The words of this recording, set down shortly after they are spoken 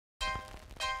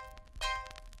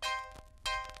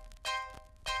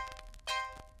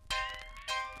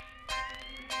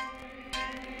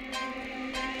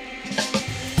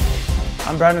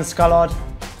I'm Brandon Scullard.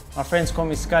 My friends call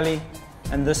me Scully,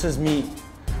 and this is me,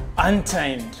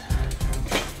 untamed.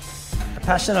 A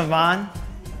passion of mine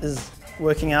is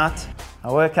working out.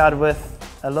 I work out with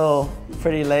a little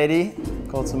pretty lady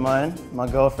called Simone, my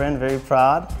girlfriend, very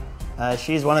proud.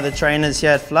 She's one of the trainers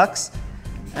here at Flux,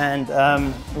 and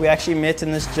we actually met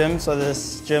in this gym, so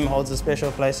this gym holds a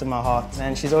special place in my heart.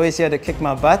 And she's always here to kick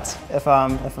my butt if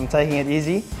I'm taking it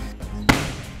easy.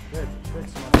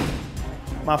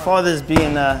 My father's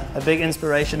been a big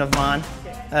inspiration of mine.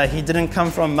 He didn't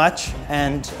come from much,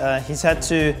 and he's had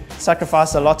to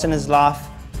sacrifice a lot in his life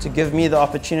to give me the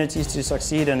opportunities to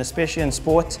succeed, and especially in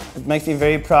sport. It makes me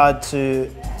very proud to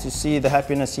see the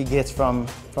happiness he gets from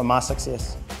my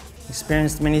success.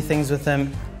 Experienced many things with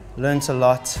him, learned a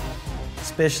lot,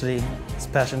 especially his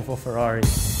passion for Ferrari.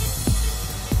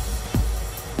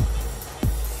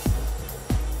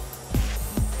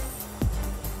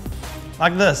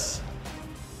 Like this.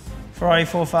 Ferrari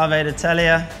 458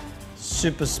 Italia,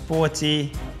 super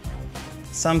sporty,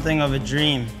 something of a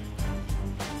dream.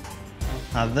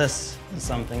 Now this is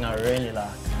something I really like.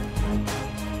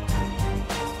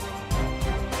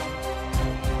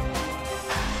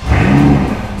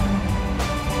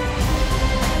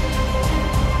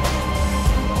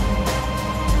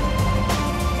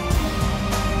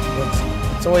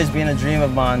 It's always been a dream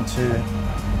of mine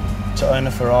to own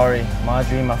a Ferrari. My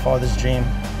dream, my father's dream.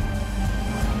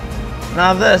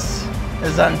 Now this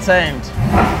is untamed.